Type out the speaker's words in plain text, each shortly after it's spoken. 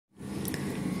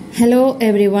Hello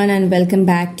everyone and welcome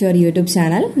back to our YouTube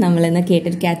channel. നമ്മൾ ഇന്ന്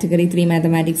KTET Category 3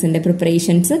 Mathematics ന്റെ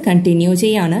preparations continue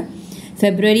ചെയ്യാണ്.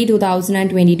 ഫെബ്രുവരി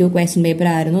 2022 question paper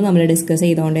ആയിരുന്നു നമ്മൾ ഡിസ്കസ്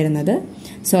ചെയ്തുകൊണ്ടിരുന്നത്.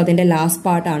 സോ അതിന്റെ ലാസ്റ്റ്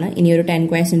പാർട്ടാണ്. ഇനി ഒരു 10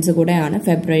 ക്വസ്റ്റ്യൻസ് കൂടെയാണ്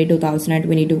ഫെബ്രുവരി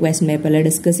 2022 ക്വസ്റ്റ്യൻ പേപ്പറിൽ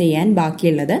ഡിസ്കസ് ചെയ്യാൻ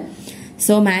ബാക്കിയുള്ളത്.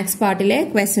 സോ മാത്സ് പാർട്ടിലെ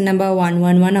ക്വസ്റ്റ്യൻ നമ്പർ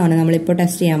 111 ആണ് നമ്മളിപ്പോൾ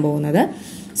ടെസ്റ്റ് ചെയ്യാൻ പോകുന്നത്.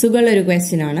 സുഖമുള്ളൊരു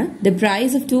ക്വസ്റ്റ്യൻ ആണ്. The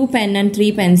price of 2 pen and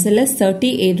 3 pencil is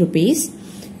 38 rupees.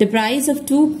 The price of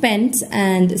 2 pens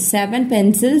and 7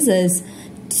 pencils is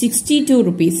 62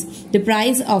 rupees. The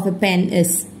price of a pen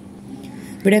is.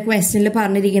 ഇവിടെ ക്വസ്റ്റ്യനിൽ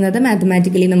പറഞ്ഞിരിക്കുന്നത്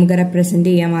മാത്തമാറ്റിക്കലി നമുക്ക്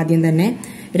റെപ്രസെന്റ് ചെയ്യാം. ആദ്യം തന്നെ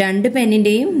 2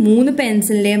 പെന്നിന്റെയും 3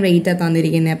 പെൻസിലിന്റെയും റേറ്റ്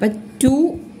തന്നിരിക്കുന്നത്. അപ്പൊ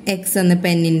 2x എന്ന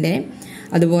പെന്നിന്റെ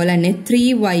അതുപോലെ തന്നെ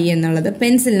 3y എന്നുള്ളത്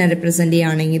പെൻസിലിനെ റെപ്രസെന്റ്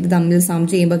ചെയ്യുകയാണെങ്കിൽ ഇത് തമ്മിൽ സം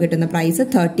ചെയ്യുമ്പോൾ കിട്ടുന്ന പ്രൈസ്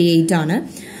 38 ആണ്.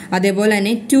 അതേപോലെ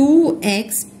തന്നെ 2x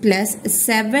പ്ലസ്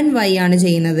 7y ആണ്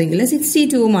ചെയ്യുന്നതെങ്കിൽ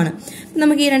 62ആണ്.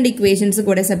 നമുക്ക് ഈ രണ്ട് ഇക്വേഷൻസ്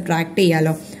കൂടെ സബ്ട്രാക്ട്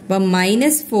ചെയ്യാലോ. അപ്പൊ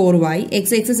 -4y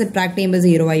എക്സ് സബ്ട്രാക്ട് ചെയ്യുമ്പോൾ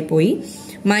 0 ആയി പോയി.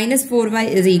 -4y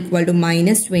is equal to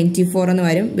 -24 എന്ന്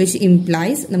വരും. വിച്ച്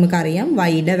ഇംപ്ലൈസ് നമുക്കറിയാം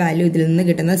വൈയുടെ വാല്യൂ ഇതിൽ നിന്ന്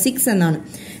കിട്ടുന്നത് 6 എന്നാണ്.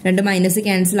 രണ്ട് മൈനസ്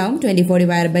ക്യാൻസൽ ആവും.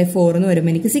 24/4 എന്ന്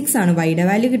വരുമ്പോൾ എനിക്ക് 6 ആണ് വൈയുടെ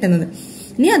വാല്യൂ കിട്ടുന്നത്.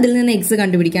 ഇനി അതിൽ നിന്ന് എക്സ്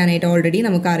കണ്ടുപിടിക്കാനായിട്ട് ഓൾറെഡി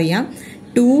നമുക്കറിയാം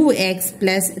 2x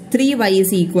plus 3y is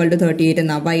equal to 38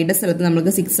 എന്നാ. വൈയുടെ സ്ഥലത്ത്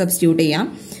നമുക്ക് 6 സബ്സ്റ്റിറ്റ്യൂട്ട് ചെയ്യാം.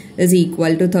 is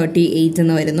equal to 38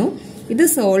 എന്ന് വരുന്നു. ഇത്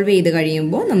സോൾവ് ചെയ്ത്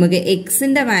കഴിയുമ്പോൾ നമുക്ക്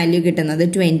എക്സിന്റെ വാല്യൂ കിട്ടുന്നത്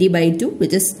 20/2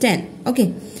 which is 10. ഓക്കെ,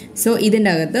 സോ ഇതിന്റെ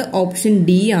അകത്ത് ഓപ്ഷൻ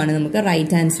ഡി ആണ് നമുക്ക്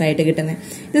റൈറ്റ് ആൻസർ ആയിട്ട് കിട്ടുന്നത്.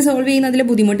 ഇത് സോൾവ് ചെയ്യുന്നതിൽ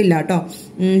ബുദ്ധിമുട്ടില്ല കേട്ടോ.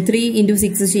 3 into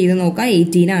 6 ചെയ്ത് നോക്കാം.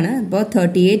 18 ആണ്. അപ്പോൾ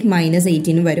 38 minus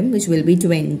 18 വരും which will be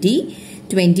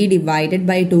 20 divided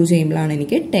by 2 ചെയ്യുമ്പോഴാണ്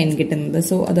എനിക്ക് 10 കിട്ടുന്നത്.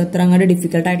 സോ അത് അത്ര അങ്ങോട്ട്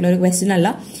ഡിഫിക്കൽട്ട് ആയിട്ടുള്ള ഒരു ക്വസ്റ്റ്യൻ അല്ല.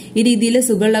 ഈ രീതിയിൽ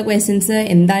സുഖമുള്ള ക്വസ്റ്റ്യൻസ്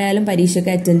എന്തായാലും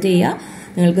പരീക്ഷയ്ക്ക് അറ്റൻഡ് ചെയ്യുക.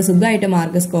 നിങ്ങൾക്ക് സുഖമായിട്ട്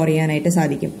മാർക്ക് സ്കോർ ചെയ്യാനായിട്ട്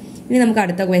സാധിക്കും. ഇനി നമുക്ക്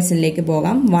അടുത്ത ക്വസ്റ്റ്യനിലേക്ക്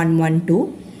പോകാം. 112.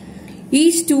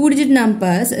 Each 2-digit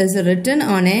numbers is written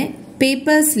on a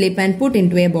paper slip and put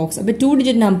into a box. അപ്പോൾ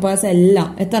 2-digit numbers എല്ലാം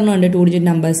എത്ര എണ്ണം ഉണ്ട്? 2-digit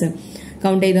numbers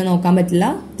കൗണ്ട് ചെയ്ത് നോക്കാൻ പറ്റില്ല.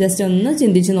 ജസ്റ്റ് ഒന്ന്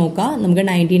ചിന്തിച്ച് നോക്കാം. നമുക്ക്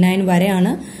 99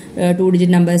 വരെയാണ്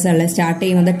 2-digit numbers ഉള്ളത്. സ്റ്റാർട്ട്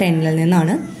ചെയ്യുന്നത് 10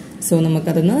 നിന്നാണ്. സോ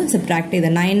നമുക്കതൊന്ന് സബ്ട്രാക്ട് ചെയ്ത്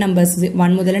 9 നമ്പേഴ്സ്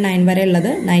 1 മുതൽ 9 വരെ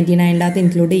ഉള്ളത് 99 അകത്ത്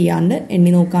ഇൻക്ലൂഡ് ചെയ്യാണ്ട്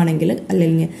എണ്ണി നോക്കുകയാണെങ്കിൽ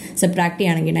അല്ലെങ്കിൽ സബ്ട്രാക്ട്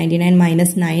ചെയ്യുകയാണെങ്കിൽ 99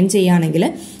 മൈനസ് 9 ചെയ്യുകയാണെങ്കിൽ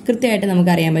കൃത്യമായിട്ട്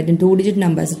നമുക്ക് അറിയാൻ പറ്റും 2-digit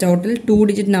numbers total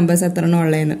 2-digit numbers എത്ര എണ്ണം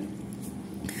ഉള്ളതെന്ന്.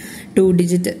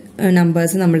 2-digit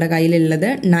numbers നമ്മുടെ കയ്യിലുള്ളത്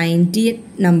 90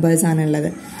 numbers ആണുള്ളത്.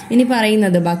 ഇനി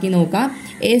പറയുന്നത് ബാക്കി നോക്കാം.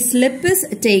 A slip is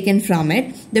taken from it.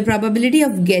 The probability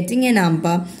of getting a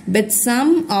number with sum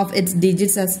of its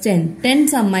digits as 10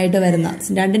 some ആയിട്ട് വരുന്ന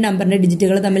രണ്ട് നമ്പറിന്റെ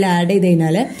ഡിജിറ്റുകൾ തമ്മിൽ ആഡ് ചെയ്ത്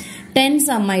കഴിഞ്ഞാൽ 10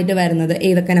 സം ആയിട്ട് വരുന്നത്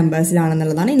ഏതൊക്കെ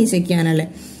നമ്പേഴ്സിലാണെന്നുള്ളതാണ് ഇനി ചെക്ക് ചെയ്യാനല്ലേ.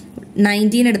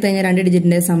 19 എടുത്തു കഴിഞ്ഞാൽ രണ്ട്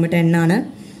ഡിജിറ്റിന്റെ സം 10 ആണ്.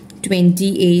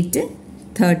 28,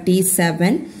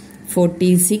 37,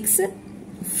 46,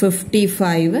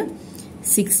 55,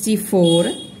 64,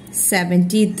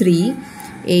 73,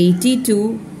 82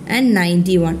 and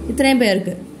 91. ഇത്രയും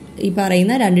പേർക്ക് ഈ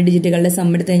പറയുന്ന രണ്ട് ഡിജിറ്റുകളുടെ സം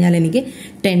എടുത്തു കഴിഞ്ഞാൽ എനിക്ക്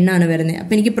 10 ആണ് വരുന്നത്.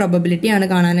 അപ്പൊ എനിക്ക് പ്രോബബിലിറ്റി ആണ്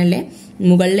കാണാനല്ലേ.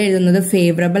 മുകളിൽ എഴുതുന്നത്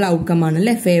ഫേവറബിൾ ഔട്ട്കം ആണ്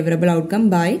അല്ലെ. Favourable outcome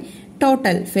by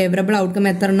total. Favourable outcome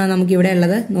എത്ര എണ്ണം നമുക്ക് ഇവിടെ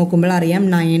ഉള്ളത് നോക്കുമ്പോൾ അറിയാം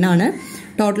 9 ആണ്.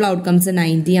 ടോട്ടൽ ഔട്ട്കംസ്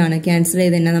 90 ആണ്. ക്യാൻസൽ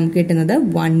ചെയ്ത് തന്നെ നമുക്ക് കിട്ടുന്നത്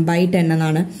 1/10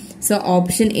 എന്നാണ്. സോ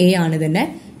ഓപ്ഷൻ എ ആണ് ഇതിന്റെ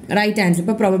റൈറ്റ് ആൻസർ.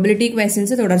 ഇപ്പൊ പ്രോബബിലിറ്റി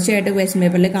ക്വസ്റ്റ്യൻസ് തുടർച്ചയായിട്ട് ക്വസ്റ്റ്യൻ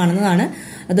പേപ്പറിൽ കാണുന്നതാണ്.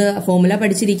 അത് ഫോർമുല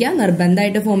പഠിച്ചിരിക്കുക.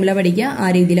 നിർബന്ധമായിട്ട് ഫോർമുല പഠിക്കുക. ആ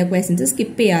രീതിയിലെ ക്വസ്റ്റ്യൻസ്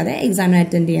സ്കിപ്പ് ചെയ്യാതെ എക്സാമിന്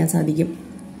അറ്റൻഡ് ചെയ്യാൻ സാധിക്കും.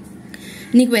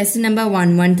 ഇനി ക്വസ്റ്റ്യൻ നമ്പർ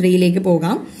 113ലേക്ക്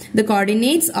പോകാം. The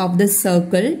coordinates of the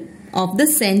circle of the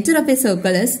center of a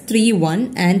circle is 3, 1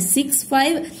 and 6,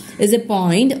 5 is a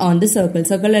point on the circle.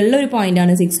 സർക്കിളിലുള്ള ഒരു പോയിന്റ്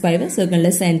ആണ് 6, 5.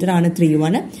 സർക്കിളിന്റെ സെന്റർ ആണ് 3,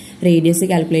 1. റേഡിയസ്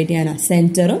കാൽക്കുലേറ്റ് ചെയ്യാനാണ്.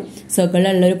 സെന്ററും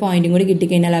സർക്കിളിലുള്ള ഒരു പോയിന്റും കൂടി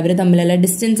കിട്ടിക്കഴിഞ്ഞാൽ അവർ തമ്മിലുള്ള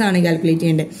ഡിസ്റ്റൻസ് ആണ് കാൽക്കുലേറ്റ്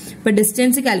ചെയ്യേണ്ടത്. അപ്പൊ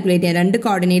ഡിസ്റ്റൻസ് കാൽക്കുലേറ്റ് ചെയ്യാൻ രണ്ട്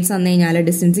കോർഡിനേറ്റ്സ് വന്നു കഴിഞ്ഞാൽ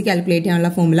ഡിസ്റ്റൻസ് കാൽക്കുലേറ്റ്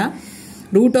ചെയ്യാനുള്ള formula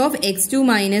 √(x2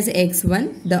 - x1)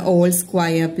 the whole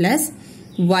square plus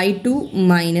y2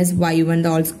 minus y1 the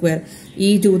whole square. ഈ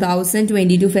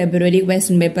 2022 ഫെബ്രുവരി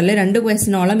ക്വസ്റ്റ്യൻ പേപ്പറിൽ രണ്ട്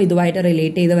ക്വസ്റ്റ്യനോളം ഇതുമായിട്ട്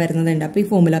റിലേറ്റ് ചെയ്ത് വരുന്നുണ്ട്. അപ്പോൾ ഈ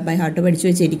ഫോർമുല ബൈ ഹാർട്ട് പഠിച്ചു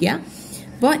വെച്ചിരിക്കുക.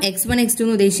 അപ്പോൾ x1 x2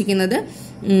 എന്ന് ഉദ്ദേശിക്കുന്നത്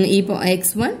ഈ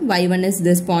x1 y1 is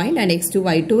this point and x2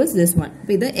 y2 is this one.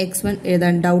 അപ്പോൾ ഇത് x1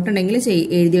 ഏതാണ് ഡൗട്ട് ഉണ്ടെങ്കിൽ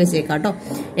എഴുതി വെച്ചേക്കാം കേട്ടോ.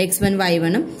 x1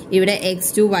 y1 ഉം ഇവിടെ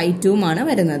x2 y2 ആണ്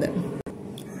വരുന്നത്.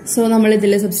 സോ നമ്മൾ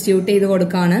ഇതിൽ സബ്സ്റ്റിറ്റ്യൂട്ട് ചെയ്ത്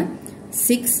കൊടുക്കുകയാണ്.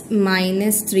 6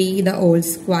 - 3 the whole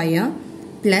square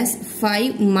plus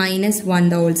 5 minus 1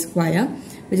 the whole square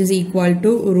which is equal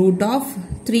to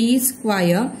 √3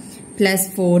 square plus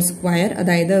 4 square.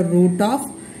 അതായത്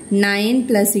 √9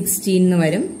 plus 16 എന്ന്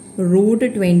വരും.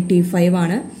 √25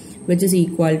 ആണ് which is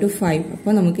equal to 5.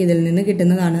 അപ്പോൾ നമുക്ക് ഇതിൽ നിന്ന്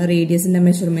കിട്ടുന്നതാണ് റേഡിയസിന്റെ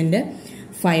മെഷർമെന്റ്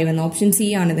 5 എന്ന. ഓപ്ഷൻ സി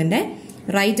ആണ് ഇതിന്റെ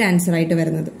റൈറ്റ് ആൻസർ ആയിട്ട്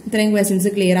വരുന്നത്. ഇത്രയും ക്വസ്റ്റ്യൻസ്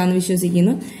ക്ലിയർ ആണെന്ന്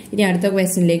വിശ്വസിക്കുന്നു. ഇനി അടുത്ത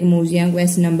ക്വസ്റ്റ്യനിലേക്ക് മൂവ് ചെയ്യാം.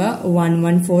 ക്വസ്റ്റ്യൻ നമ്പർ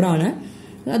 114 ആണ്.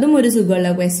 അതും ഒരു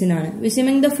സുഖമുള്ള ക്വസ്റ്റ്യൻ ആണ്. Which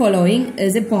among the following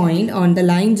is a point on the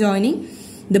line joining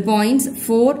the points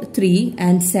 4, 3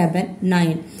 and 7,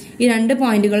 9? ഈ രണ്ട്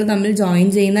പോയിന്റുകൾ തമ്മിൽ ജോയിൻ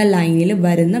ചെയ്യുന്ന ലൈനിൽ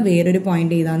വരുന്ന വേറൊരു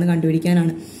പോയിന്റ് ഏതാണെന്ന്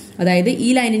കണ്ടുപിടിക്കാനാണ്. അതായത് ഈ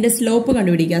ലൈനിന്റെ സ്ലോപ്പ്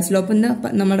കണ്ടുപിടിക്കുക. സ്ലോപ്പ് എന്ന്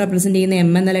നമ്മൾ റെപ്രസെന്റ് ചെയ്യുന്ന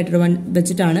എം എന്ന ലെറ്റർ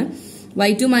വെച്ചിട്ടാണ്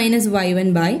y2 minus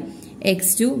y1 by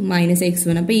x2 minus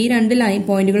x1. അപ്പൊ ഈ രണ്ട് ലൈൻ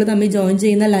പോയിന്റുകൾ തമ്മിൽ ജോയിൻ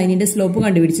ചെയ്യുന്ന ലൈനിന്റെ സ്ലോപ്പ്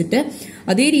കണ്ടുപിടിച്ചിട്ട്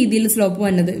അതേ രീതിയിൽ സ്ലോപ്പ്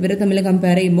വന്നത് ഇവരെ തമ്മിൽ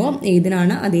കമ്പയർ ചെയ്യുമ്പോൾ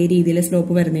ഏതിനാണ് അതേ രീതിയിൽ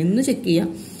സ്ലോപ്പ് വരുന്നതെന്ന് ചെക്ക് ചെയ്യാം.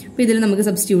 അപ്പൊ ഇതിൽ നമുക്ക്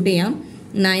സബ്സ്റ്റിറ്റ്യൂട്ട് ചെയ്യാം.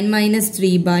 9 മൈനസ്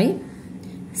 3 ബൈ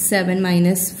 7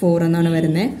 മൈനസ് 4 എന്നാണ്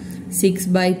വരുന്നത്. 6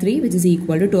 by 3 which is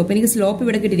equal to 2. അപ്പൊ എനിക്ക് സ്ലോപ്പ്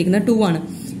ഇവിടെ കിട്ടിയിരിക്കുന്നത് 2 ആണ്.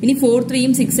 ഇനി 4,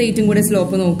 3യും 6, 8ഉം കൂടെ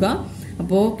സ്ലോപ്പ് നോക്കുക.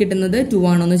 അപ്പോൾ കിട്ടുന്നത് 2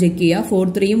 ആണോ എന്ന് ചെക്ക് ചെയ്യുക. 4,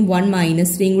 3യും 1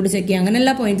 മൈനസ് 3യും കൂടെ ചെക്ക് ചെയ്യുക. അങ്ങനെ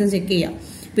എല്ലാ പോയിന്റ്സും ചെക്ക് ചെയ്യുക.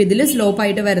 അപ്പൊ ഇതിൽ സ്ലോപ്പ്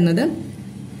ആയിട്ട് വരുന്നത്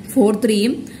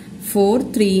 4,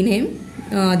 3നെയും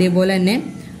അതേപോലെ തന്നെ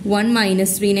 1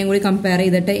 മൈനസ് 3നെയും കൂടി കമ്പയർ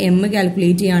ചെയ്തിട്ട് എം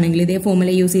കാൽക്കുലേറ്റ് ചെയ്യുകയാണെങ്കിൽ ഇതേ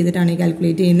ഫോർമുല യൂസ് ചെയ്തിട്ടാണ്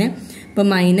കാൽക്കുലേറ്റ് ചെയ്യുന്നത്. അപ്പൊ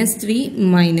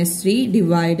 -3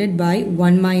 ഡിവൈഡഡ് ബൈ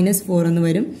 1 മൈനസ് 4 എന്ന്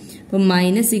വരും. അപ്പൊ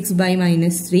 -6 ബൈ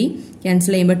 -3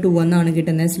 ക്യാൻസൽ ചെയ്യുമ്പോൾ 2 എന്നാണ്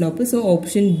കിട്ടുന്നത് സ്ലോപ്പ്. സോ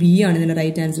ഓപ്ഷൻ ബി ആണ് ഇതിന്റെ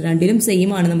റൈറ്റ് ആൻസർ. രണ്ടിലും സെയിം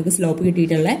ആണ് നമുക്ക് സ്ലോപ്പ്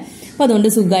കിട്ടിയിട്ടുള്ളത്. അപ്പൊ അതുകൊണ്ട്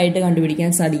സുഖമായിട്ട്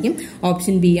കണ്ടുപിടിക്കാൻ സാധിക്കും.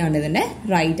 ഓപ്ഷൻ ബി ആണ് ഇതിന്റെ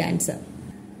റൈറ്റ് ആൻസർ.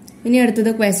 ഇനി അടുത്തത്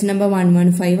ക്വസ്റ്റ്യൻ നമ്പർ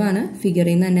 115 ആണ്.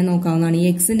 ഫിഗറിൽ നിന്ന് തന്നെ നോക്കാവുന്നതാണ്. ഈ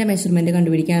എക്സിന്റെ മെഷർമെന്റ്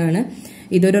കണ്ടുപിടിക്കാനാണ്.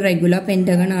 ഇതൊരു റെഗുലർ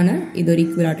പെന്റഗൺ ആണ്. ഇതൊരു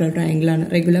ഇക്വിലാറ്ററൽ ട്രയാങ്കിൾ ആണ്.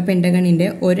 റെഗുലർ പെന്റഗണിന്റെ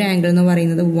ഒരു ആംഗിൾ എന്ന്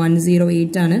പറയുന്നത്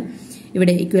 108 ആണ്.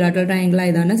 ഇവിടെ ഇക്വിലാറ്ററൽ ട്രയാങ്കിൾ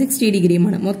ആയതാണ് 60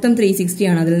 ഡിഗ്രിയുമാണ്. മൊത്തം 360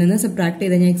 ആണ്. അതിൽ നിന്ന് സബ്ട്രാക്ട്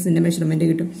ചെയ്ത് കഴിഞ്ഞാൽ എക്സിന്റെ മെഷർമെന്റ്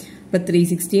കിട്ടും. അപ്പൊ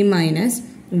 360 മൈനസ്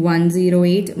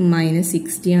 108 മൈനസ്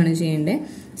 60 ആണ് ചെയ്യേണ്ടത്.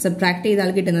 സബ്ട്രാക്ട് ചെയ്താൽ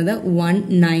കിട്ടുന്നത്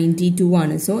 192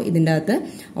 ആണ്. സോ ഇതിന്റെ അകത്ത്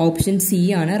ഓപ്ഷൻ സി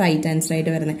ആണ് റൈറ്റ് ആൻസർ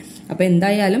ആയിട്ട് വരുന്നത്. അപ്പൊ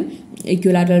എന്തായാലും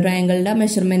equilateral ട്രയാങ്കിളുടെ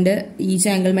measurement each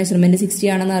angle measurement 60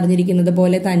 ആണെന്ന് അറിഞ്ഞിരിക്കുന്നത്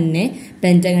പോലെ തന്നെ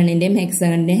പെന്റഗണിന്റെയും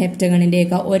ഹെക്സഗണിന്റെയും ഹെപ്റ്റഗണിന്റെയും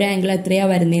ഒക്കെ ഒരു ആംഗിൾ എത്രയാ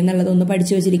വരുന്നത് എന്നുള്ളത് ഒന്ന്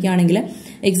പഠിച്ചു വെച്ചിരിക്കുകയാണെങ്കിൽ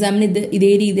എക്സാമിന്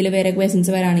ഇതേ രീതിയിൽ വേറെ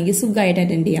ക്വസ്റ്റ്യൻസ് വരാണെങ്കിൽ സുഖമായിട്ട്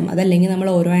അറ്റൻഡ് ചെയ്യാം. അതല്ലെങ്കിൽ നമ്മൾ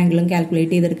ഓരോ ആംഗിളും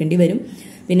കാൽക്കുലേറ്റ് ചെയ്തെടുക്കേണ്ടി വരും.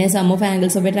 പിന്നെ some of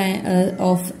angles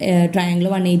of triangle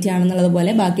 180 ആണെന്നുള്ളത്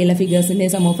പോലെ ബാക്കിയുള്ള ഫിഗേഴ്സിന്റെ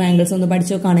സം ഓഫ് ആംഗിൾസ് ഒന്ന്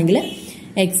പഠിച്ചു നോക്കുകയാണെങ്കിൽ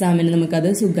എക്സാമിന് നമുക്കത്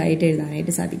സുഖമായിട്ട്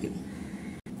എഴുതാനായിട്ട് സാധിക്കും.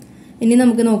 ഇനി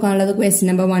നമുക്ക് നോക്കാനുള്ളത് ക്വസ്റ്റ്യൻ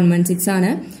നമ്പർ 116 ആണ്.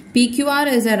 PQR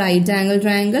is a right angle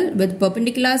triangle with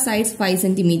perpendicular sides 5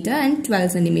 cm and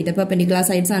 12 cm. Perpendicular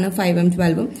sides ആണ് 5ഉം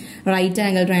 12ഉം. റൈറ്റ്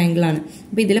ആംഗിൾ ട്രയാങ്കിൾ ആണ്.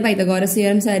 അപ്പൊ ഇതിൽ പൈതഗോറസ്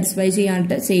തിയറം സാറ്റിസ്ഫൈ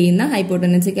ചെയ്യുന്ന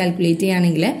ഹൈപ്പോട്ടനൻസി കാൽക്കുലേറ്റ്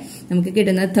ചെയ്യുകയാണെങ്കിൽ നമുക്ക്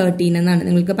കിട്ടുന്നത് 13 എന്നാണ്.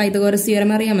 നിങ്ങൾക്ക് പൈതഗോറസ്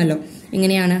തിയറം അറിയാമല്ലോ.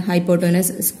 എങ്ങനെയാണ്?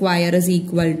 Hypotenuse square is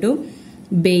equal to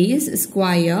base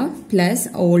square plus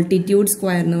altitude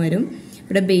square എന്ന് വരും.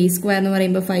 ഇവിടെ ബേസ് സ്ക്വയർ എന്ന്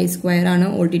പറയുമ്പോൾ 5 സ്ക്വയർ ആണ്.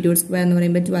 ഓൾട്ടിറ്റ്യൂഡ് സ്ക്വയർ എന്ന്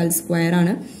പറയുമ്പോൾ 12 സ്ക്വയർ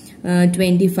ആണ്.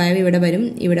 25 ഇവിടെ വരും.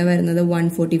 ഇവിടെ വരുന്നത്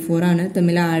 144 ആണ്.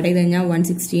 തമ്മിൽ ആഡ് ചെയ്ത് കഴിഞ്ഞാൽ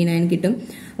 169 കിട്ടും.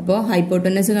 അപ്പോൾ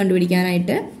ഹൈപ്പോട്ടനസ്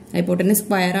കണ്ടുപിടിക്കാനായിട്ട് ഹൈപ്പോട്ടനസ്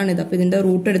സ്ക്വയർ ആണ് ഇത്. അപ്പോൾ ഇതിന്റെ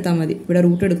റൂട്ട് എടുത്താൽ മതി. ഇവിടെ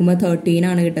റൂട്ട് എടുക്കുമ്പോൾ 13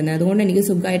 ആണ് കിട്ടുന്നത്. അതുകൊണ്ട് എനിക്ക്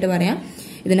സുഖമായിട്ട് പറയാം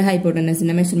ഇതിന്റെ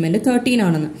ഹൈപ്പോട്ടനസിന്റെ മെഷർമെന്റ് 13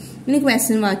 ആണെന്ന്. ഇനി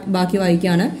ക്വസ്റ്റ്യൻ ബാക്കി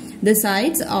വായിക്കുകയാണ്. The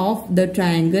sides of the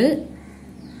triangle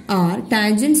are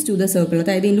tangents to the circle.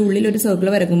 അതായത് ഇതിന്റെ ഉള്ളിൽ ഒരു സർക്കിൾ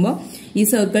വരക്കുമ്പോൾ ഈ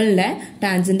സർക്കിളിന്റെ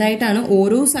ടാൻജന്റ് ആയിട്ടാണ്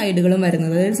ഓരോ സൈഡുകളും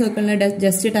വരുന്നത്. അതായത് സർക്കിളിനെ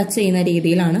ജസ്റ്റ് ടച്ച് ചെയ്യുന്ന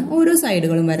രീതിയിലാണ് ഓരോ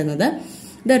സൈഡുകളും വരുന്നത്.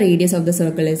 The radius of the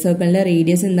circle. സർക്കിളിന്റെ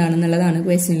റേഡിയസ് എന്താണെന്നുള്ളതാണ്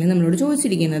ക്വസ്റ്റ്യനിൽ നമ്മളോട്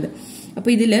ചോദിച്ചിരിക്കുന്നത്.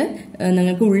 അപ്പൊ ഇതില്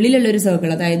നിങ്ങൾക്ക് ഉള്ളിലുള്ള ഒരു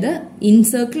സർക്കിൾ, അതായത് ഇൻ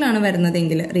സർക്കിൾ ആണ്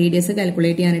വരുന്നതെങ്കിൽ റേഡിയസ്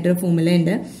കാൽക്കുലേറ്റ് ചെയ്യാനായിട്ട് ഒരു ഫോർമുല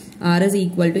ഉണ്ട്. R is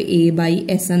equal to A by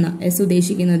S എന്ന. എസ്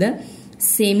ഉദ്ദേശിക്കുന്നത്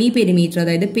സെമി പെരിമീറ്റർ,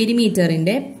 അതായത്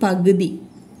പെരിമീറ്ററിന്റെ പകുതി.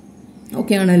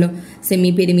 ഓക്കെ ആണല്ലോ. സെമി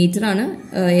പെരിമീറ്റർ ആണ്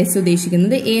എസ്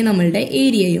ഉദ്ദേശിക്കുന്നത്. എ നമ്മളുടെ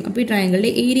ഏരിയയും. അപ്പൊ ഈ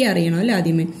ട്രയാങ്കിളിന്റെ ഏരിയ അറിയണമല്ലോ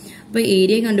ആദ്യമേ. അപ്പൊ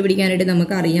ഏരിയ കണ്ടുപിടിക്കാനായിട്ട്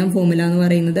നമുക്ക് അറിയാം ഫോർമുല എന്ന്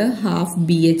പറയുന്നത് ഹാഫ്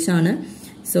ബി എച്ച് ആണ്.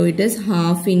 So it is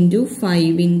half into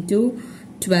 5 into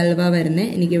 12 വരുന്നത്.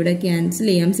 എനിക്കിവിടെ ക്യാൻസൽ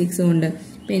ചെയ്യാം 6 കൊണ്ട്.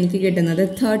 അപ്പൊ എനിക്ക് കിട്ടുന്നത്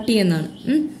 30 എന്നാണ്.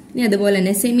 ഇനി അതുപോലെ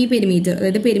തന്നെ സെമി പെരിമീറ്റർ,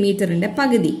 അതായത് പെരിമീറ്ററിന്റെ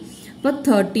പകുതി. അപ്പൊ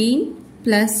 13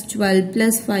 പ്ലസ് 12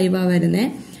 പ്ലസ് 5 വരുന്നത്.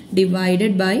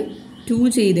 ഡിവൈഡഡ് ബൈ 2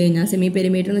 ചെയ്ത് കഴിഞ്ഞാൽ, സെമി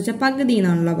പെരിമീറ്റർ എന്ന് വെച്ചാൽ പകുതി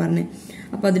എന്നാണല്ലോ പറഞ്ഞത്.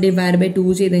 അപ്പൊ അത് ഡിവൈഡ് ബൈ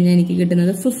 2 ചെയ്ത് കഴിഞ്ഞാൽ എനിക്ക്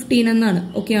കിട്ടുന്നത് 15 എന്നാണ്.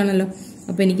 ഓക്കെ ആണല്ലോ.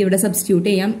 അപ്പൊ എനിക്ക് ഇവിടെ സബ്സ്റ്റിറ്റ്യൂട്ട്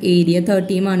ചെയ്യാം. ഏരിയ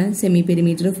 30 ആണ്, സെമി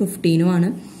പെരിമീറ്റർ 15 ആണ്.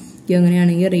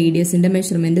 അങ്ങനെയാണെങ്കിൽ റേഡിയസിന്റെ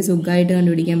മെഷർമെന്റ് സുഖമായിട്ട്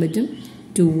കണ്ടുപിടിക്കാൻ പറ്റും.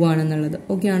 2 ആണെന്നുള്ളത്.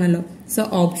 ഓക്കെ ആണല്ലോ. സോ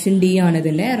ഓപ്ഷൻ ഡി ആണ്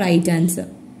ഇതിന്റെ റൈറ്റ് ആൻസർ.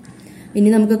 ഇനി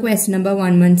നമുക്ക് ക്വസ്റ്റ്യൻ നമ്പർ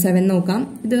 117 നോക്കാം.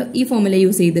 ഇത് ഈ ഫോർമുല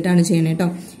യൂസ് ചെയ്തിട്ടാണ് ചെയ്യണേ കേട്ടോ.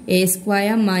 A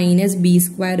square minus B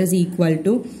square is equal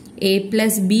to A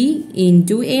plus B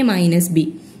into A minus B.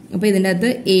 അപ്പൊ ഇതിന്റെ അകത്ത്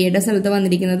എയുടെ സ്ഥലത്ത്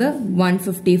വന്നിരിക്കുന്നത്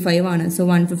 155 ആണ്. So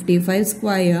 155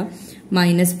 square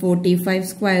minus 45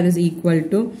 square is equal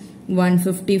to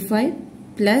 155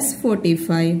 plus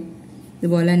 45.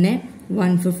 ഇതുപോലെ തന്നെ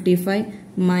 155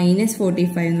 മൈനസ്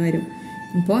 45 എന്ന് വരും.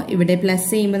 അപ്പോൾ ഇവിടെ പ്ലസ്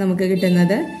ചെയ്യുമ്പോൾ നമുക്ക്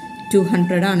കിട്ടുന്നത്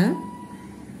 200 ആണ്.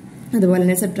 അതുപോലെ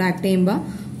തന്നെ സബ്ട്രാക്ട് ചെയ്യുമ്പോൾ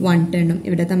 110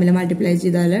 ഇവിടെ തമ്മിൽ മൾട്ടിപ്ലൈ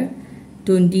ചെയ്താൽ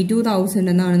 22,000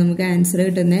 എന്നാണ് നമുക്ക് ആൻസർ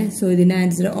കിട്ടുന്നത്. സോ ഇതിന്റെ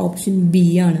ആൻസർ ഓപ്ഷൻ ബി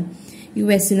ആണ്. ഈ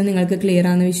ക്വസ്റ്റ്യൻ നിങ്ങൾക്ക് ക്ലിയർ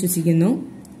ആണെന്ന് വിശ്വസിക്കുന്നു.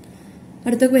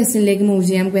 അടുത്ത ക്വസ്റ്റ്യനിലേക്ക് മൂവ്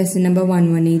ചെയ്യാം. ക്വസ്റ്റ്യൻ നമ്പർ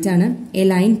 118 ആണ്. A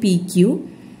line P Q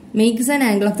makes an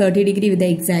angle of 30 degree with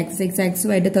X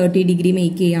ആക്സിസുമായിട്ട് 30 degree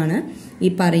make ചെയ്യാണ് ഈ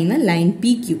പറയുന്ന ലൈൻ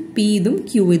പി ക്യൂ. പി ഇതും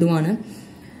Q ഇതുമാണ്.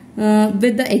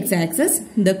 With the x-axis,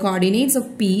 the coordinates of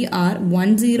P are 1,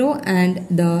 0 and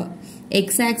the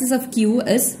x-axis of Q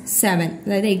is 7.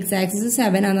 അതായത് x-axis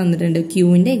 7 ആണ് തന്നിട്ടുണ്ട്.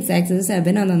 Qന്റെ x-axis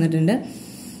 7 ആണ് തന്നിട്ടുണ്ട്.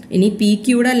 ഇനി പി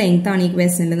ക്യൂയുടെ ലെങ്ത് ആണ് ഈ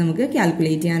ക്വസ്റ്റ്യനിൽ നമുക്ക്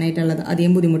കാൽക്കുലേറ്റ് ചെയ്യാനായിട്ടുള്ളത്.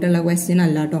 അധികം ബുദ്ധിമുട്ടുള്ള ക്വസ്റ്റ്യൻ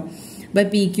അല്ല കേട്ടോ. അപ്പോൾ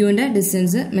പി ക്യൂന്റെ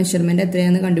ഡിസ്റ്റൻസ് മെഷർമെന്റ്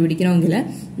എത്രയാണെന്ന് കണ്ടുപിടിക്കണമെങ്കിൽ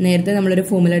നേരത്തെ നമ്മളൊരു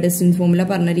ഡിസ്റ്റൻസ് ഫോർമുല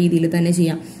പറഞ്ഞ രീതിയിൽ തന്നെ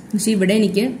ചെയ്യാം. പക്ഷെ ഇവിടെ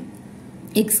എനിക്ക്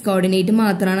എക്സ് കോർഡിനേറ്റ്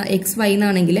മാത്രമാണ്, എക്സ് വൈ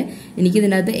എന്നാണെങ്കിൽ എനിക്ക്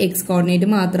ഇതിൻ്റെ അകത്ത് എക്സ് കോർഡിനേറ്റ്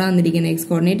മാത്രമാണ് തന്നിരിക്കുന്നത്. എക്സ്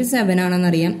കോർഡിനേറ്റ് 7 ആണെന്ന്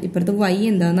അറിയാം, ഇപ്പുറത്ത് വൈ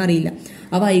എന്താണെന്ന് അറിയില്ല.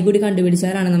 ആ വൈ കൂടി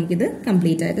കണ്ടുപിടിച്ചാലാണ് നമുക്കിത്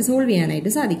കംപ്ലീറ്റ് ആയിട്ട് സോൾവ്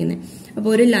ചെയ്യാനായിട്ട് സാധിക്കുന്നത്. അപ്പോൾ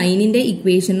ഒരു ലൈനിന്റെ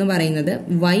ഇക്വേഷൻ എന്ന് പറയുന്നത്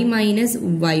y minus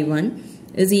y1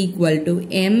 is equal to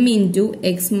m into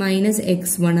X minus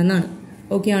x1 എന്നാണ്.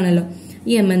 ഓക്കെ ആണല്ലോ.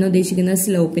 ഈ എം എന്ന് ഉദ്ദേശിക്കുന്നത്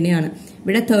സ്ലോപ്പിനെയാണ്.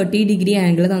 ഇവിടെ 30 ഡിഗ്രി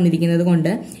ആംഗിൾ തന്നിരിക്കുന്നത്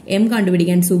കൊണ്ട് എം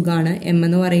കണ്ടുപിടിക്കാൻ സുഖമാണ്. എം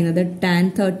എന്ന് പറയുന്നത് tan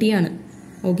 30 ആണ്.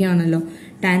 ഓക്കെ ആണല്ലോ.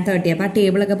 tan 30 അപ്പോൾ ആ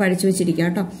ടേബിളൊക്കെ പഠിച്ചു വെച്ചിരിക്കുക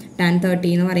കേട്ടോ. tan 30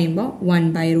 എന്ന് പറയുമ്പോൾ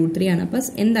 1/√3 ആണ്. അപ്പോൾ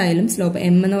എന്തായാലും സ്ലോപ്പ്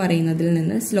എം എന്ന് പറയുന്നതിൽ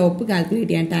നിന്ന് സ്ലോപ്പ്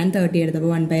കാൽക്കുലേറ്റ് ചെയ്യാൻ tan 30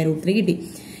 എടുത്തപ്പോൾ 1/√3 കിട്ടി.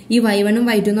 ഈ y1 ഉം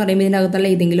y2 എന്ന് പറയുമ്പോൾ ഇതിൻ്റെ അകത്തുള്ള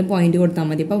ഏതെങ്കിലും പോയിന്റ് കൊടുത്താൽ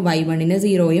മതി. അപ്പോൾ y1ന്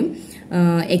 0യും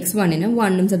x1ന്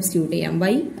 1ഉം സബ്സ്റ്റിറ്റ്യൂട്ട് ചെയ്യാം.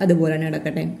 y അതുപോലെ തന്നെ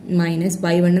കിടക്കട്ടെ. മൈനസ്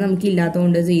y1 നമുക്ക്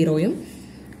ഇല്ലാത്തതുകൊണ്ട് 0യും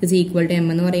ഇസ് ഈക്വൽ ടു m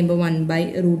എന്ന് പറയുമ്പോൾ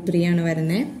 1/√3 ആണ്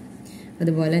വരുന്നത്.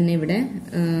 അതുപോലെ തന്നെ ഇവിടെ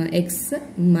എക്സ്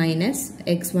മൈനസ്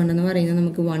x1 എന്ന് പറയുന്നത്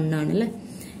നമുക്ക് 1 ആണ് അല്ലേ.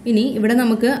 ഇനി ഇവിടെ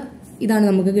നമുക്ക് ഇതാണ്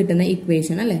നമുക്ക് കിട്ടുന്ന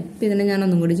ഇക്വേഷൻ അല്ലേ. അപ്പം ഇതിനെ ഞാൻ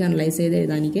ഒന്നും കൂടി ജനറലൈസ് ചെയ്ത്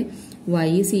എഴുതാൻ എനിക്ക്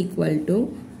y is equal to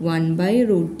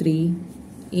 1/√3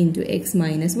 into X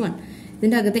minus 1.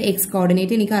 ഇതിൻ്റെ അകത്ത് എക്സ്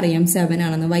കോർഡിനേറ്റ് എനിക്ക് അറിയാം 7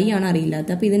 ആണെന്ന്, y ആണ് അറിയില്ലാത്ത.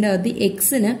 അപ്പോൾ ഇതിൻ്റെ അകത്ത്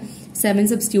എക്സിന് 7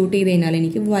 സബ്സ്റ്റിറ്റ്യൂട്ട് ചെയ്ത് കഴിഞ്ഞാൽ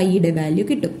എനിക്ക് വൈയുടെ വാല്യൂ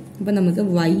കിട്ടും. അപ്പം നമുക്ക്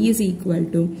y is equal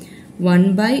to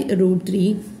 1/√3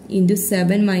 into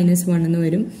 7 minus 1 എന്ന്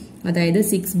വരും. അതായത്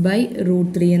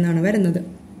 6/√3 എന്നാണ് വരുന്നത്.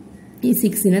 ഈ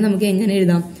 6നെ നമുക്ക് എങ്ങനെ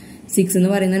എഴുതാം? 6 എന്ന്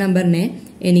പറയുന്ന നമ്പറിനെ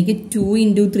എനിക്ക് 2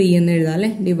 ഇൻറ്റു 3 എന്ന് എഴുതാം അല്ലേ,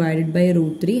 ഡിവൈഡഡ് ബൈ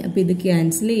 √3. അപ്പോൾ ഇത്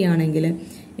ക്യാൻസൽ ചെയ്യുകയാണെങ്കിൽ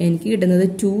എനിക്ക് കിട്ടുന്നത്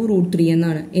 2√3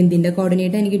 എന്നാണ്. എന്തിൻ്റെ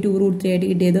കോർഡിനേറ്റ് എനിക്ക് 2√3 ആയിട്ട്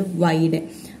കിട്ടിയത്? വൈയുടെ.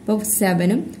 അപ്പോൾ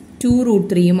 7ഉം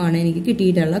 2√3യുമാണ് എനിക്ക്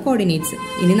കിട്ടിയിട്ടുള്ള കോർഡിനേറ്റ്സ്.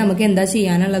 ഇനി നമുക്ക് എന്താ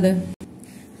ചെയ്യാനുള്ളത്?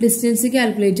 ഡിസ്റ്റൻസ്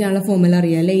കാൽക്കുലേറ്റ് ചെയ്യാനുള്ള ഫോർമുല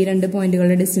അറിയാം അല്ലേ. ഈ രണ്ട്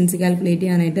പോയിന്റുകളുടെ ഡിസ്റ്റൻസ് കാൽക്കുലേറ്റ്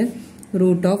ചെയ്യാനായിട്ട് √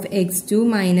 x2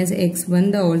 minus x1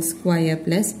 the whole square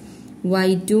plus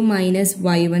y2 minus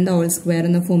y1 the whole square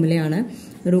എന്ന ഫോർമുലയാണ്.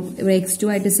 x2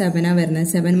 ആയിട്ട് 7 ആണ് വരുന്നത്.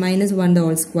 7 minus 1 the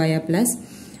whole square plus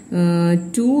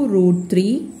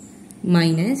 2√3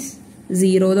 minus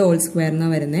 0 the whole square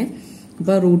എന്നാണ് വരുന്നത്.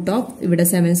 അപ്പോൾ √ ഇവിടെ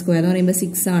 7 സ്ക്വയർ എന്ന് പറയുമ്പോൾ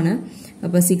 6 ആണ്.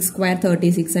 അപ്പോൾ 6 സ്ക്വയർ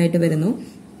 36 ആയിട്ട് വരുന്നു.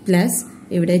 പ്ലസ്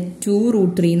ഇവിടെ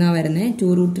 2√3 എന്നാണ് വരുന്നത്.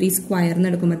 2√3 സ്ക്വയറിന്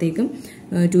എടുക്കുമ്പോഴത്തേക്കും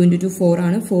 2 ഇൻറ്റു 2 4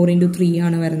 ആണ്. 4 ഇൻറ്റു 3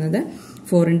 ആണ് വരുന്നത്.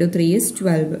 4 ഇൻറ്റു 3 is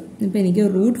 12. അപ്പോൾ എനിക്ക്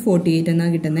 √48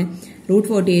 എന്നാണ് കിട്ടുന്നത്.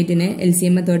 √48നെ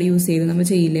LCM മെത്തേഡ് യൂസ് ചെയ്ത് നമ്മൾ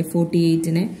ചെയ്യില്ലേ,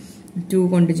 48നെ 2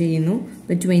 കൊണ്ട് ചെയ്യുന്നു.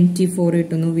 അപ്പോൾ 24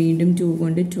 കിട്ടുന്നു. വീണ്ടും 2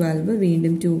 കൊണ്ട് 12,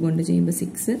 വീണ്ടും 2 കൊണ്ട് ചെയ്യുമ്പോൾ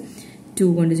 6, 2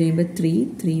 കൊണ്ട് ചെയ്യുമ്പോൾ 3,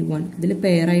 3, 1. ഇതിൽ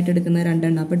പെയറായിട്ട് എടുക്കുന്ന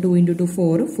രണ്ടെണ്ണം. അപ്പോൾ 2 ഇൻറ്റു 2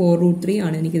 4, 4√3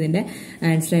 ആണ് എനിക്കിതിൻ്റെ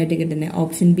ആൻസർ ആയിട്ട് കിട്ടുന്നത്.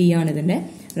 ഓപ്ഷൻ ബി ആണ് ഇതിൻ്റെ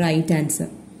റൈറ്റ് ആൻസർ.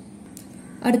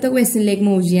 അടുത്ത ക്വസ്റ്റ്യനിലേക്ക്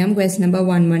മൂവ് ചെയ്യാം. ക്വസ്റ്റ്യൻ നമ്പർ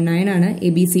 119 ആണ്.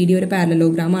 ABCD ഒരു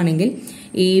പാരലലോഗ്രാം ആണെങ്കിൽ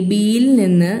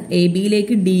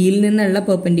എബിയിലേക്ക് ഡിയിൽ നിന്നുള്ള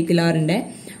പെർപെൻഡിക്കുലാറിന്റെ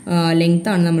ലെങ്ത്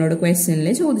ആണ് നമ്മളോട് ക്വസ്റ്റ്യനിൽ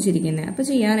ചോദിച്ചിരിക്കുന്നത്. അപ്പോൾ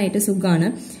ചെയ്യാനായിട്ട് സുഖമാണ്.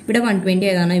 ഇവിടെ 120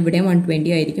 ഏതാണ്, ഇവിടെ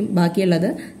 120 ആയിരിക്കും. ബാക്കിയുള്ളത്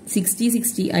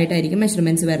 60 ആയിട്ടായിരിക്കും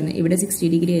മെഷർമെന്റ്സ് വരുന്നത്. ഇവിടെ 60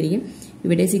 ഡിഗ്രി ആയിരിക്കും,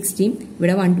 ഇവിടെ 60,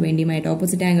 ഇവിടെ 120 ആയിട്ട്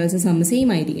ഓപ്പോസിറ്റ് ആംഗിൾസ്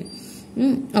സെയിം ആയിരിക്കും.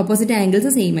 ഓപ്പോസിറ്റ് ആംഗിൾസ്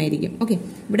സെയിം ആയിരിക്കും. ഓക്കെ,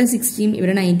 ഇവിടെ 60,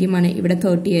 ഇവിടെ 90 ആണ്, ഇവിടെ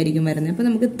 30 ആയിരിക്കും വരുന്നത്. അപ്പോൾ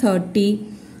നമുക്ക് 30,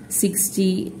 60,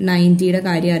 90യുടെ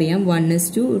കാര്യം അറിയാം.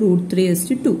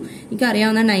 1:√3:2. എനിക്ക്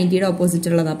അറിയാവുന്ന 90യുടെ ഓപ്പോസിറ്റ്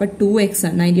ഉള്ളതാണ്. അപ്പോൾ 2x,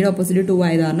 90യുടെ ഓപ്പോസിറ്റ് 2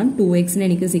 ആയത് കാരണം 2xന്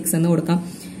എനിക്ക് 6 എന്ന് കൊടുക്കാം.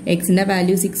 എക്സിന്റെ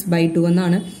വാല്യൂ 6/2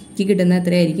 എന്നാണ്. എനിക്ക് കിട്ടുന്ന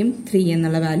എത്രയായിരിക്കും? 3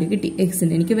 എന്നുള്ള വാല്യൂ കിട്ടി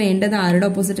എക്സിന്. എനിക്ക് വേണ്ടത് ആരുടെ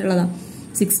ഓപ്പോസിറ്റ് ഉള്ളതാണ്?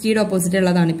 60യുടെ ഓപ്പോസിറ്റ്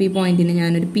ഉള്ളതാണ്. ഇപ്പോൾ ഈ പോയിന്റിന്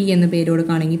ഞാനൊരു പി എന്ന പേര്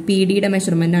കൊടുക്കുകയാണെങ്കിൽ PD-യുടെ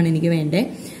മെഷർമെന്റ് ആണ് എനിക്ക് വേണ്ടത്.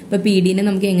 അപ്പോൾ PD-നെ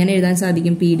നമുക്ക് എങ്ങനെ എഴുതാൻ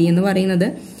സാധിക്കും? PD എന്ന് പറയുന്നത്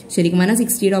ശരിക്കും പറഞ്ഞാൽ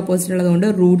 60യുടെ ഓപ്പോസിറ്റ് ഉള്ളതുകൊണ്ട്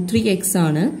 √3x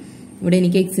ആണ്. ഇവിടെ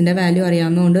എനിക്ക് എക്സിന്റെ വാല്യൂ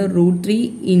അറിയാവുന്നതുകൊണ്ട് √3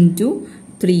 ഇൻറ്റു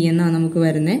 3 എന്നാണ് നമുക്ക്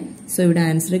വരുന്നത്. സോ ഇവിടെ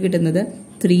ആൻസർ കിട്ടുന്നത്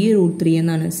 3√3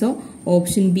 എന്നാണ്. സോ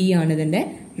ഓപ്ഷൻ ബി ആണ് ഇതിന്റെ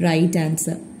റൈറ്റ്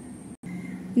ആൻസർ.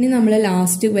 ഇനി നമ്മൾ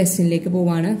ലാസ്റ്റ് ക്വസ്റ്റ്യനിലേക്ക്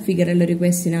പോവാണ്. ഫിഗറുള്ളൊരു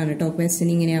ക്വസ്റ്റ്യൻ ആണ് കേട്ടോ. ക്വസ്റ്റ്യൻ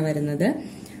ഇങ്ങനെയാണ് വരുന്നത്.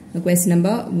 ക്വസ്റ്റ്യൻ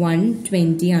നമ്പർ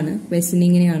 120 ആണ്. ക്വസ്റ്റ്യൻ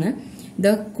ഇങ്ങനെയാണ്.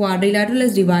 The quadrilateral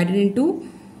is divided into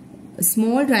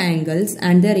small triangles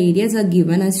and their areas are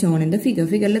given as shown in the figure.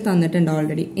 ഫിഗറിൽ തന്നിട്ടുണ്ട്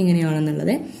ഓൾറെഡി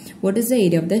എങ്ങനെയാണെന്നുള്ളത്. What is the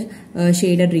area of the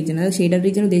shaded region? അത് ഷെയ്ഡഡ്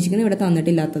റീജിയൻ ഉദ്ദേശിക്കുന്നത് ഇവിടെ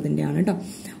തന്നിട്ടില്ലാത്തതിൻ്റെയാണ് കേട്ടോ.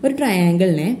 ഒരു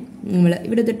ട്രയാങ്കിളിനെ നമ്മൾ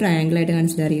ഇവിടുത്തെ ട്രയാങ്കിൾ ആയിട്ട്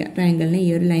കൺസിഡർ ചെയ്യുക. ട്രയാങ്കിളിനെ ഈ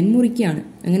ഒരു ലൈൻ മുറിക്കുകയാണ്.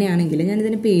 അങ്ങനെയാണെങ്കിൽ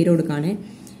ഞാനിതിന് പേര് കൊടുക്കുകയാണ്.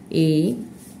 എ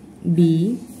ബി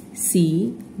സി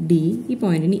ഡി, ഈ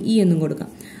പോയിന്റിന് ഇ എന്നും കൊടുക്കാം.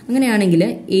 അങ്ങനെയാണെങ്കിൽ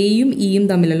എയും ഇയും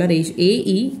തമ്മിലുള്ള ratio A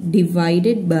E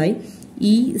divided by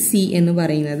E C എന്ന്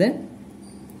പറയുന്നത്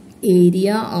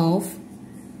ഏരിയ ഓഫ്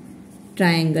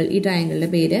ട്രയാങ്കിൾ, ഈ ട്രയാങ്കിളിന്റെ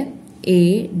പേര് A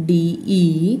D E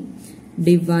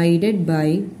divided by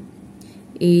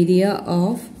area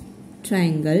of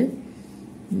triangle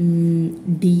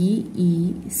D E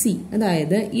C.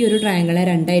 അതായത് ഈ ഒരു ട്രയാങ്കിളെ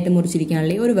രണ്ടായിട്ട്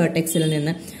മുറിച്ചിരിക്കുകയാണെങ്കിൽ ഒരു വെർട്ടെക്സിൽ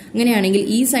നിന്ന്. അങ്ങനെയാണെങ്കിൽ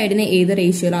ഈ സൈഡിനെ ഏത്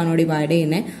റേഷ്യോയിലാണോ ഡിവൈഡ്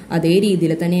ചെയ്യുന്നത് അതേ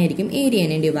രീതിയിൽ തന്നെയായിരിക്കും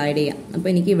ഏരിയനെ ഡിവൈഡ് ചെയ്യുക. അപ്പോൾ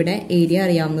എനിക്ക് ഇവിടെ ഏരിയ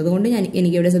അറിയാവുന്നത് കൊണ്ട്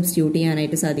എനിക്കിവിടെ സബ്സ്റ്റിറ്റ്യൂട്ട്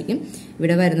ചെയ്യാനായിട്ട് സാധിക്കും.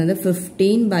 ഇവിടെ വരുന്നത്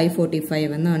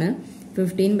 15/45 എന്നാണ്.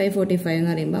 15/45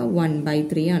 എന്ന് പറയുമ്പോൾ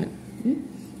 1/3 ആണ്.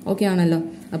 ഓക്കെ ആണല്ലോ.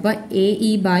 അപ്പോൾ A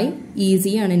E by E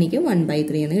C ആണ് എനിക്ക്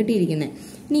 1/3 എന്ന് കിട്ടിയിരിക്കുന്നത്.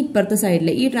 ഇനി ഇപ്പുറത്തെ സൈഡിൽ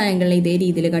ഈ ട്രയാങ്കിളിനെ ഇതേ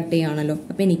രീതിയിൽ കട്ട് ചെയ്യുകയാണല്ലോ.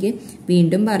 അപ്പം എനിക്ക്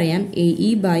വീണ്ടും പറയാം A E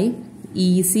by E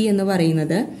C എന്ന്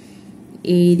പറയുന്നത്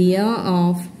area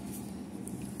of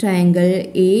triangle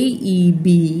A E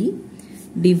B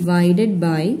divided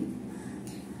by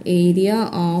area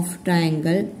of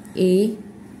triangle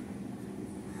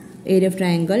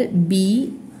B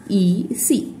E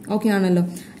C. Okay ആണല്ലോ.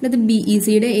 അതിനകത്ത് ബി ഇ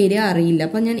സിയുടെ ഏരിയ അറിയില്ല,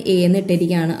 അപ്പം ഞാൻ എ എന്ന്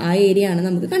ഇട്ടിരിക്കുകയാണ്. ആ ഏരിയ ആണ്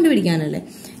നമുക്ക് കണ്ടുപിടിക്കാനല്ലേ.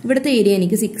 ഇവിടുത്തെ ഏരിയ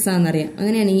എനിക്ക് 6 ആണെന്നറിയാം.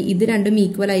 അങ്ങനെയാണെങ്കിൽ ഇത് രണ്ടും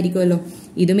ഈക്വൽ ആയിരിക്കുമല്ലോ.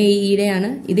 ഇതും എ ഇയുടെ ആണ്,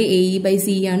 ഇത് എ ഇ ബൈ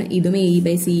സി ആണ്, ഇതും എ ഇ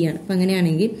ബൈ സി ആണ്. അപ്പം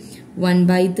അങ്ങനെയാണെങ്കിൽ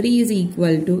 1/3 ഈസ്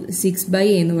ഈക്വൽ ടു 6/a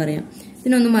എന്ന് പറയാം.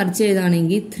 ഇതിനൊന്ന് മറിച്ച്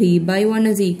എഴുതാണെങ്കിൽ 3/1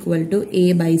 ഈസ് ഈക്വൽ ടു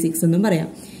a/6 എന്നും പറയാം.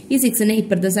 ഈ 6നെ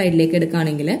ഇപ്പുറത്തെ സൈഡിലേക്ക്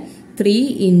എടുക്കുകയാണെങ്കിൽ 3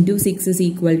 × 6 ഈസ്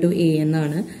ഈക്വൽ ടു a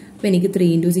എന്നാണ്. അപ്പം എനിക്ക്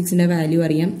 3 × 6ന്റെ വാല്യൂ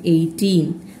അറിയാം 18.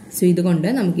 സോ ഇതുകൊണ്ട്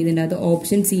നമുക്ക് ഇതിൻ്റെ അകത്ത്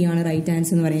ഓപ്ഷൻ സി ആണ് റൈറ്റ്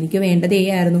ആൻസർ എന്ന് പറയാം. എനിക്ക് വേണ്ടത് എ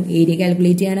ആയിരുന്നു, ഏരിയ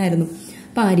കാൽക്കുലേറ്റ് ചെയ്യാനായിരുന്നു.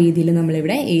 അപ്പോൾ ആ രീതിയിൽ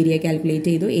നമ്മളിവിടെ ഏരിയ കാൽക്കുലേറ്റ്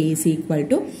ചെയ്തു. എ ഇസ് ഈക്വൽ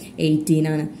ടു 18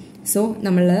 ആണ്. സോ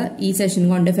നമ്മൾ ഈ സെഷൻ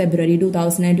കൊണ്ട് ഫെബ്രുവരി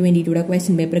 2022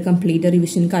 ക്വസ്റ്റ്യൻ പേപ്പർ കംപ്ലീറ്റ്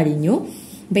റിവിഷൻ കഴിഞ്ഞു.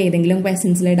 അപ്പോൾ ഏതെങ്കിലും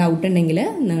ക്വസ്റ്റ്യൻസിൽ ഡൗട്ട് ഉണ്ടെങ്കിൽ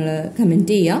നിങ്ങൾ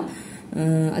കമൻറ്റ് ചെയ്യുക.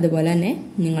 അതുപോലെ തന്നെ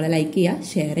നിങ്ങൾ ലൈക്ക് ചെയ്യുക,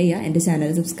 ഷെയർ ചെയ്യുക, എൻ്റെ ചാനൽ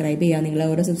സബ്സ്ക്രൈബ് ചെയ്യുക. നിങ്ങളെ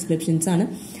ഓരോ സബ്സ്ക്രിപ്ഷൻസാണ്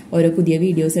ഓരോ പുതിയ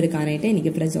വീഡിയോസ് എടുക്കാനായിട്ട്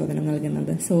എനിക്ക് പ്രചോദനം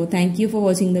നൽകുന്നത്. So thank you for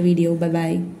watching the video. Bye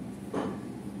bye.